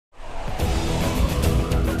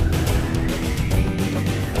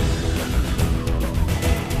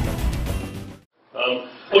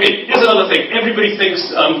Okay, here's another thing. Everybody thinks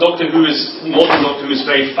modern Doctor Who is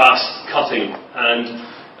very fast cutting, and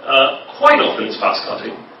quite often it's fast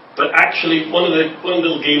cutting. But actually, one of the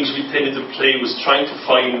little games we tended to play was trying to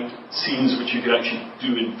find scenes which you could actually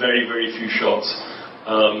do in very, very few shots.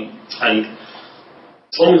 And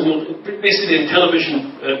as long as basically in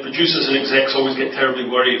television, producers and execs always get terribly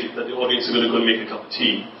worried that the audience are going to go and make a cup of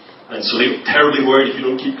tea, and so they're terribly worried if you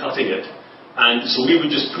don't keep cutting it. And so we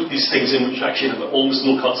would just put these things in which actually have almost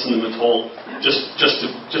no cuts in them at all, just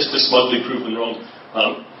to smugly prove them wrong,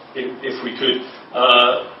 if we could.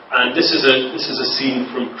 And this is a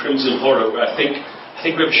scene from Crimson Horror where I think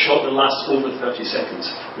we have a shot that lasts over 30 seconds,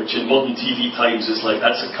 which in modern TV times is like,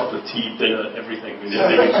 that's a cup of tea, dinner, everything.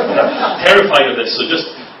 They're terrified of this, so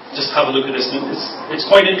just have a look at this. And it's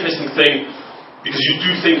quite an interesting thing, because you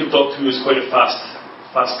do think of Doctor Who as quite a fast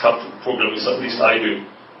cut program, at least I do.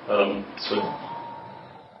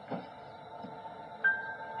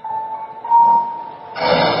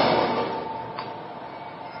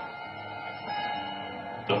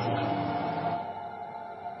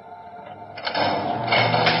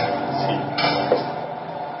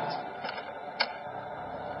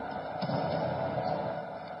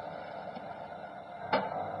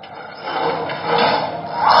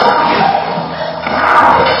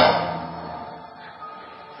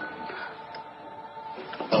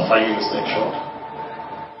 Finding this next shot.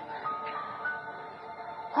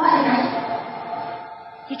 What?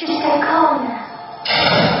 You just go calm now.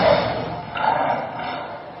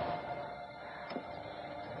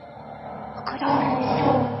 I could open this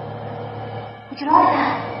door. Would you like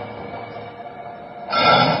that? I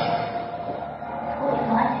thought you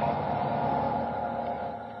might.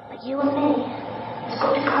 But you and me have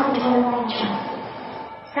got to come to an arrangement.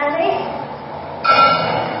 Sally?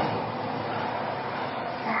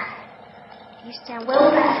 You stand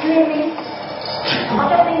well back, clearly. I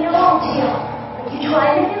don't mean no harm to you, but you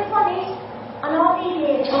try anything funny, and I'll be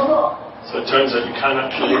here till what? So it turns out you can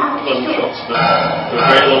actually run shots for a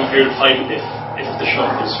very long period of time if the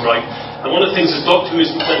shot is right. And one of the things is Doctor Who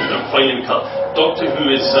is finally cut. Doctor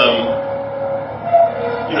Who is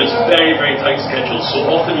it's a very, very tight schedule. So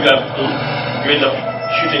often you end up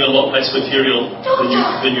shooting a lot less material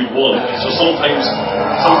than you'd want. So sometimes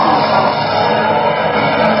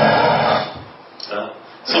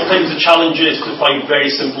the challenge is to find very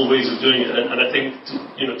simple ways of doing it, and I think,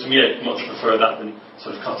 to me, I'd much prefer that than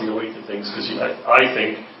sort of cutting away to things, because I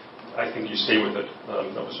think you stay with it.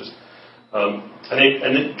 That was just, and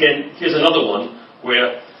again, here's another one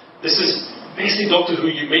where this is basically Doctor Who.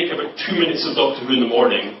 You make about 2 minutes of Doctor Who in the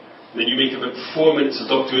morning, then you make about 4 minutes of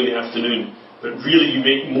Doctor Who in the afternoon, but really you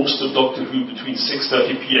make most of Doctor Who between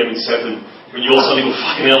 6:30 PM and 7. When you all suddenly go,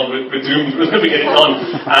 fucking hell, we're doomed, we'll never get it done.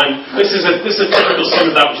 And this is a typical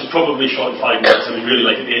scene of that, which is probably shot in 5 minutes, I mean, really,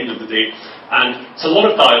 like at the end of the day. And it's a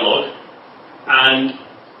lot of dialogue, and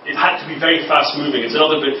it had to be very fast moving. It's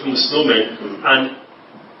another bit from the Snowmen, and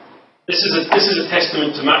this is a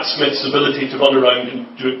testament to Matt Smith's ability to run around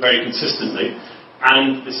and do it very consistently.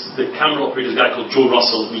 And the camera operator is a guy called Joe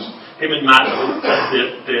Russell, who's him and Matt,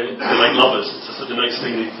 they're like lovers. It's such a nice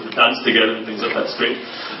thing, they sort of dance together and things like that. It's great.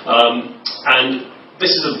 And this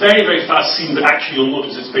is a very, very fast scene, but actually you'll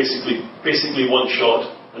notice it's basically one shot,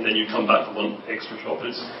 and then you come back for one extra shot.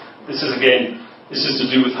 But this is to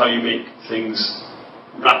do with how you make things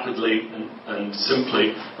rapidly and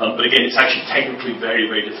simply. But again, it's actually technically very,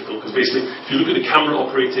 very difficult, because basically, if you look at the camera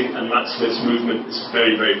operating and Matt Smith's movement, it's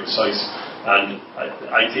very, very precise. And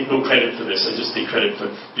I take no credit for this, I just take credit for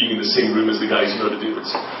being in the same room as the guys who know how to do this.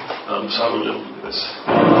 So I will look at this.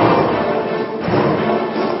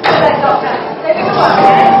 Doctor, take a look,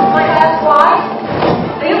 yeah? My first wife?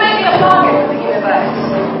 Are you making a target for the universe?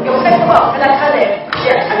 You'll set them up and let her live.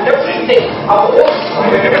 Yes, and don't you think of all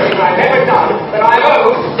everything I've ever done that I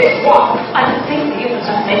owe this one? I don't think the universe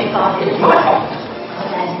has made target. It's my fault.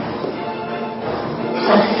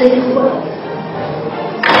 So say the word.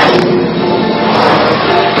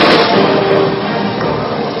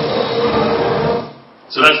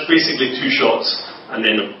 So that's basically 2 shots, and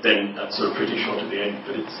then that sort of pretty shot at the end,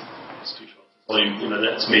 but it's 2 shots. Well,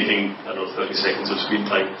 that's making, 30 seconds of screen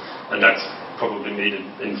time, and that's probably made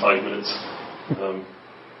in 5 minutes.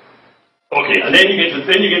 Okay, and then you get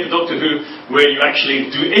to Doctor Who, where you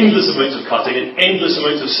actually do endless amounts of cutting and endless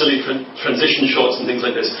amounts of silly transition shots and things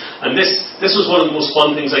like this. And this was one of the most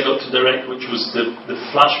fun things I got to direct, which was the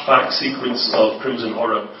flashback sequence of Crimson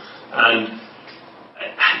Horror. And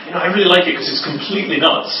I really like it because it's completely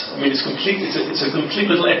nuts. I mean, it's a complete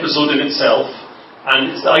little episode in itself, and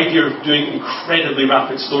it's the idea of doing incredibly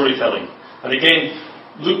rapid storytelling. And again,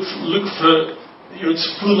 look for it's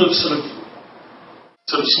full of sort of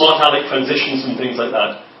sort of smart aleck transitions and things like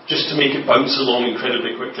that, just to make it bounce along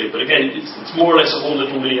incredibly quickly. But again, it's more or less a whole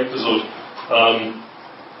little mini episode.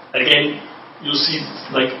 And again, you'll see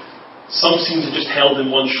like some scenes are just held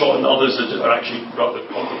in one shot, and others are actually rather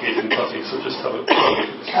complicated and cutting. So just have a look at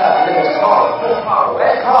this. Cara,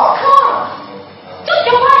 where's Cara? Took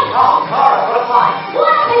your wife! Oh, Cara, what a find.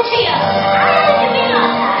 What happened to you? How did you be like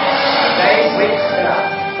that? Days, weeks,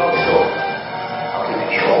 not sure. I'll keep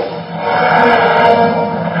it short.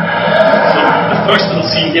 So the first little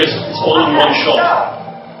scene here is all in one shot.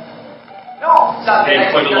 No,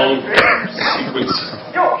 Again, quite a long sequence.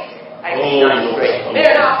 Josh, Oh, no.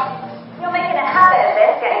 Near enough. You're making a habit of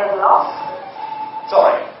this, getting us lost.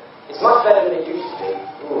 Sorry. It's much better than it used to be.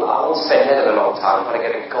 Ooh, I won't spend head in a long time trying to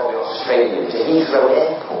get a copy of Australia to Heathrow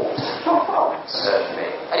Airport. Certainly.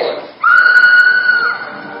 Anyway.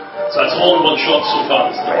 So it's all in one shot so far.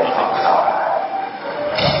 It's Great.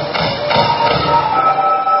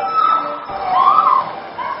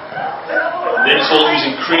 And then it's all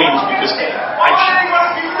using cranes because actually,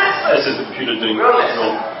 this is the computer doing it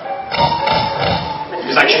wrong.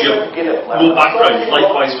 Because actually you have no background.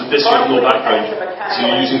 Likewise with this you have no background. So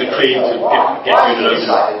you're using the crane to get you in and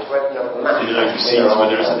out of scenes where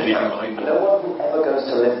there isn't anything behind them. No one who ever goes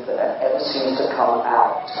to live there ever seems to come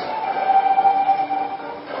out.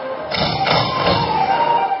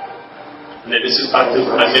 And then this is back to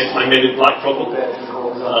my Men in Black problem.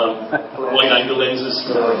 Wide angle lenses.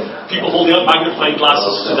 People holding up magnifying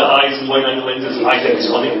glasses to the eyes and wide angle lenses, I think is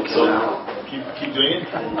funny. So keep doing it.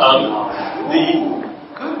 Good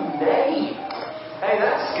name. Hey,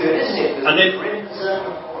 that's good, isn't it? And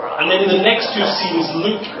then in the next two scenes,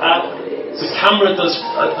 look at the camera does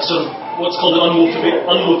a sort of what's called an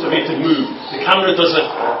unmotivated move. The camera does a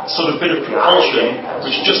sort of bit of propulsion,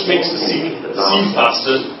 which just makes the scene seem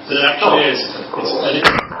faster than it actually is.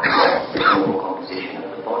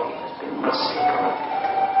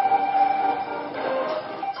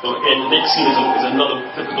 So again, the next scene is another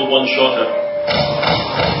typical one-shotter,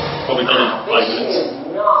 probably done in 5 minutes.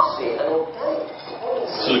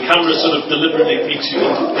 So the camera sort of deliberately takes you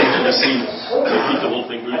into the scene to keep the whole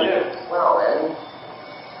thing moving. Well then,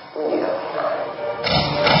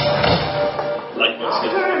 Likewise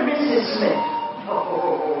here. Mrs. Smith.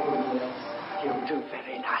 Oh, you do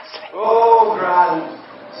very nicely. Oh, grand.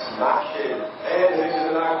 Smashing.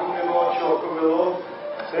 Anything that I come in more short, come along.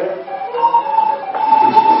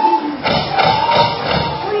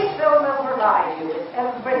 Sweet Bill will provide you with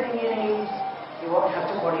everything you need. You won't have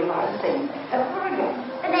to worry about a thing ever again.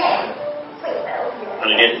 The name? Sweet Bill. And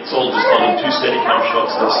again, it's all just done in two steady cam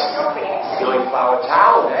shots. This. Gillyflower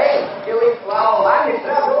Town, eh? Gillyflower Land,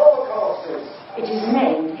 roller coasters. It is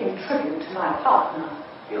named in tribute to my partner.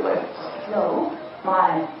 No,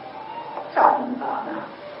 my southern partner.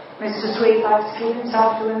 Mr. Sweet likes to keep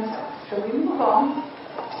himself to himself. Shall we move on?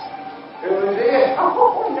 Who is it?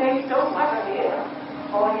 Oh, names don't matter here.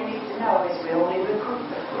 All you need to know is we only recruit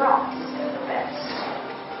the brightest and the best.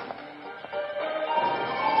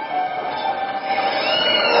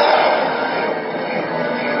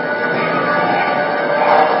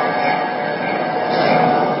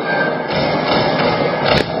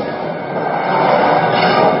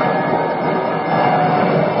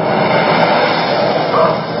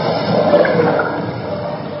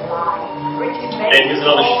 And here's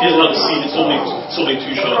another scene. It's only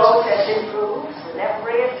two shots. Process improves with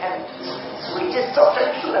every attempt. Sweet is such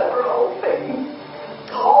a clever old thing.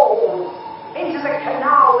 Oh, into the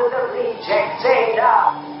canal with the reject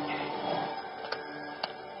data.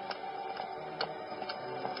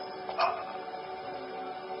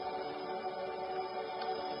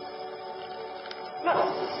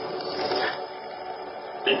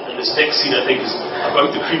 And this next scene, I think, is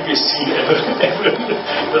about the creepiest scene ever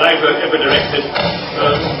that I've ever directed.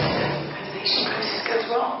 Conservation process goes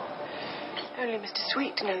wrong. Only Mr.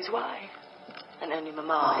 Sweet knows why. And only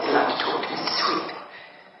Mama is allowed to talk to Mr. Sweet.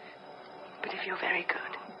 But if you're very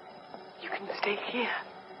good, you can stay here.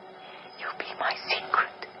 You'll be my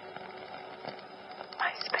secret.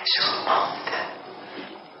 My special master.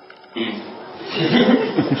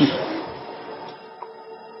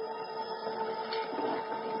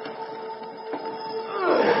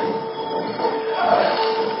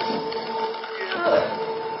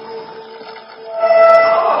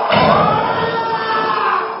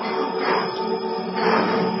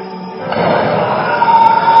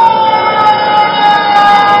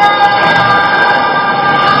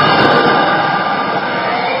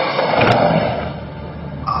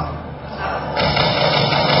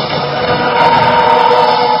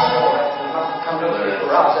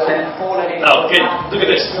 Now, again, look at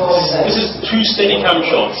this. This is two Steadicam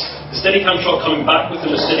shots. the Steadicam shot coming back with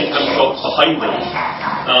them, the Steadicam shot behind them,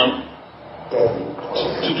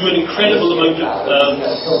 to do an incredible amount of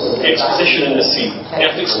exposition in the scene. You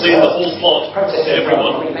have to explain the whole plot to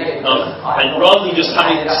everyone, and rather than just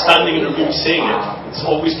standing in a room saying it, it's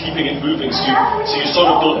always keeping it moving, so you sort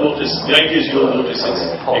of don't notice, the idea is you don't notice it's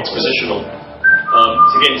expositional.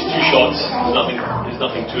 So again, it's 2 shots, there's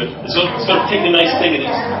nothing to it. It's got to take the nice thing, and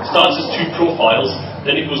it starts as 2 profiles,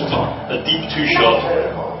 then it goes to a deep 2 shot,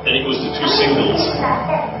 then it goes to 2 singles,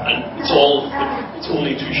 and it's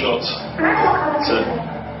only 2 shots. It's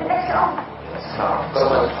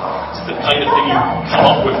the kind of thing you come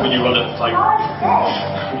up with when you run out of time.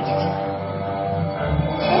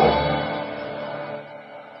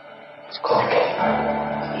 It's complicated.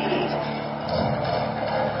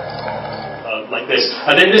 Like this,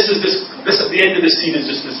 and then this at the end of the scene is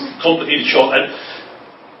just this complicated shot, and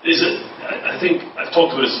I think I've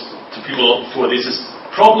talked about this to people a lot before. There's this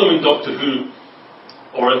problem in Doctor Who,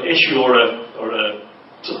 or an issue, or a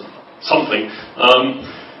something.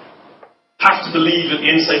 Have to believe that the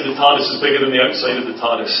inside of the TARDIS is bigger than the outside of the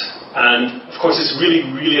TARDIS, and of course it's really,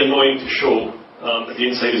 really annoying to show that the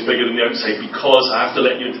inside is bigger than the outside, because I have to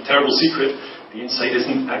let you into a terrible secret. The inside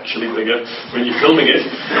isn't actually bigger when you're filming it.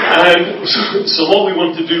 So what we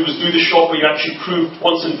wanted to do was do the shot where you actually proved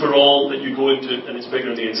once and for all that you go into it and it's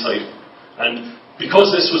bigger on the inside. And because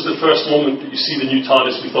this was the first moment that you see the new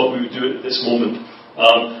TARDIS, we thought we would do it at this moment.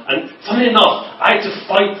 And funny enough, I had to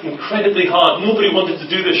fight incredibly hard. Nobody wanted to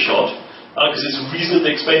do this shot because it's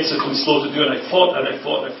reasonably expensive and slow to do, and I fought, and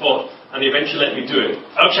they eventually let me do it.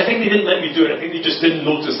 Actually, I think they didn't let me do it. I think they just didn't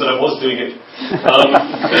notice that I was doing it.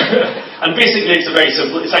 And basically, it's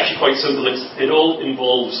actually quite simple. It all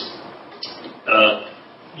involves,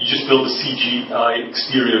 you just build a CGI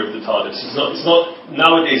exterior of the TARDIS.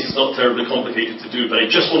 Nowadays, it's not terribly complicated to do, but I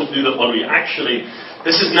just want to do that one where you actually,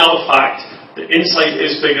 this is now a fact. The inside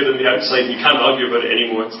is bigger than the outside, and you can't argue about it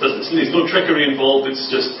anymore. There's no trickery involved,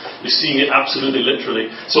 it's just, you're seeing it absolutely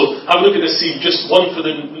literally. So, have a look at the scene, just one for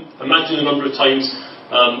imagine the number of times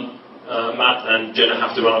Matt and Jenna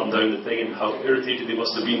have to run up and down the thing, and how irritated they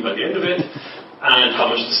must have been by the end of it, and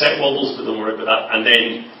how much the set wobbles, but don't worry about that, and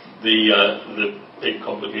then the big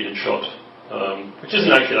complicated shot, which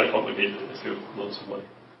isn't actually that complicated if you have lots of money.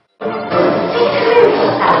 No,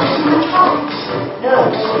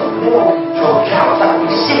 George, how that we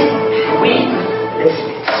sit, we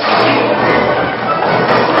listen. That's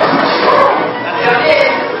the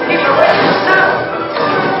idea. People are ready to know.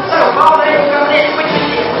 So, all they come in, which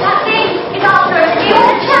is it? That thing is after us, and you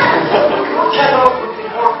want a chance. Shut up with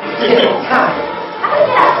the work. Time. How is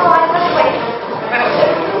it that's all I was waiting?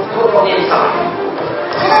 Put it on the inside.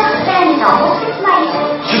 I don't understand now. What's this made?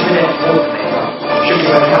 Should be there for me. Should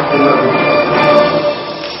be there for me.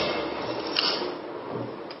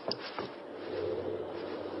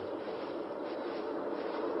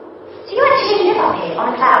 On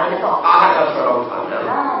a cloud in a box. I have for a long time now.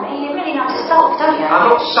 Oh, man, you're really not soft, don't you? I'm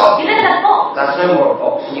not soft. You live in a box. That's no more a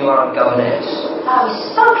box than you are a governess. Oh, you've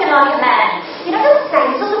spoken like a man. You know those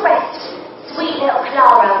things, all the rest. Sweet little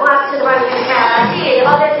Clara works with the road in town. I see you,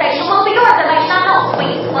 other station. Well, for your information, I'm not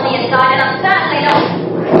sweet on the inside, and I'm certainly not.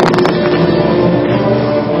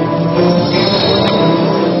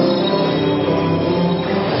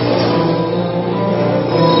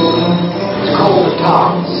 It's called the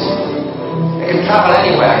TARDIS. It can travel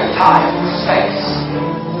anywhere in time, space.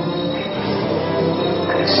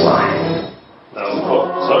 And it's mine. No,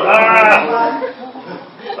 so,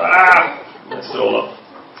 let's do it all up.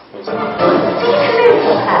 I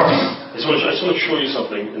just want to show you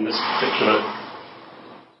something in this particular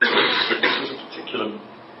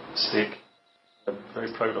mistake I'm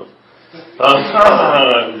very proud of.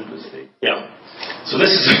 Mistake. Yeah. So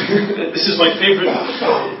this is my favourite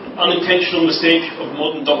unintentional mistake of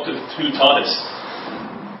modern Doctor Who TARDIS.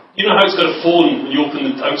 You know how it's got a phone when you open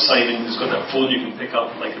it outside, and it's got that phone you can pick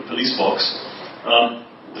up like a police box.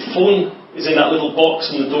 The phone is in that little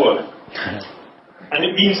box in the door, and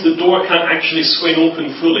it means the door can't actually swing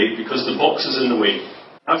open fully because the box is in the way.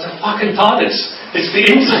 That's a fucking TARDIS. It's the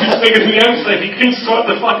inside bigger than the outside. You can start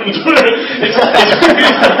the fucking door. You've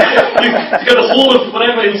got the whole of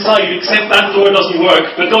whatever inside, except that door doesn't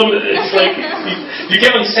work. But don't. It's like you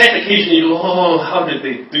get on set occasionally. You go, oh, how did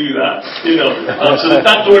they do that? You know. So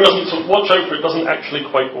that door doesn't. So watch out for it. Doesn't actually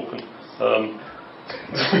quite open.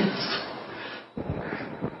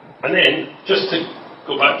 And then just to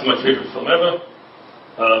go back to my favourite film ever.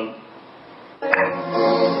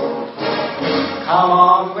 Come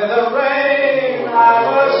on with the rain, I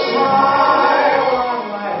will smile on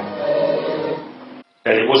my face.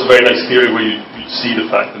 And it was a very nice theory where you see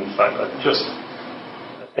the fact, in fact, I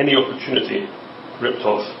any opportunity, ripped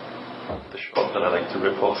off the shot that I like to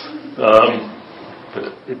rip off. But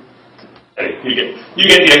anyway, you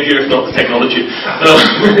get the idea, if not the technology.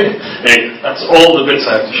 Anyway, that's all the bits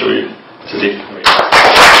I have to show you today.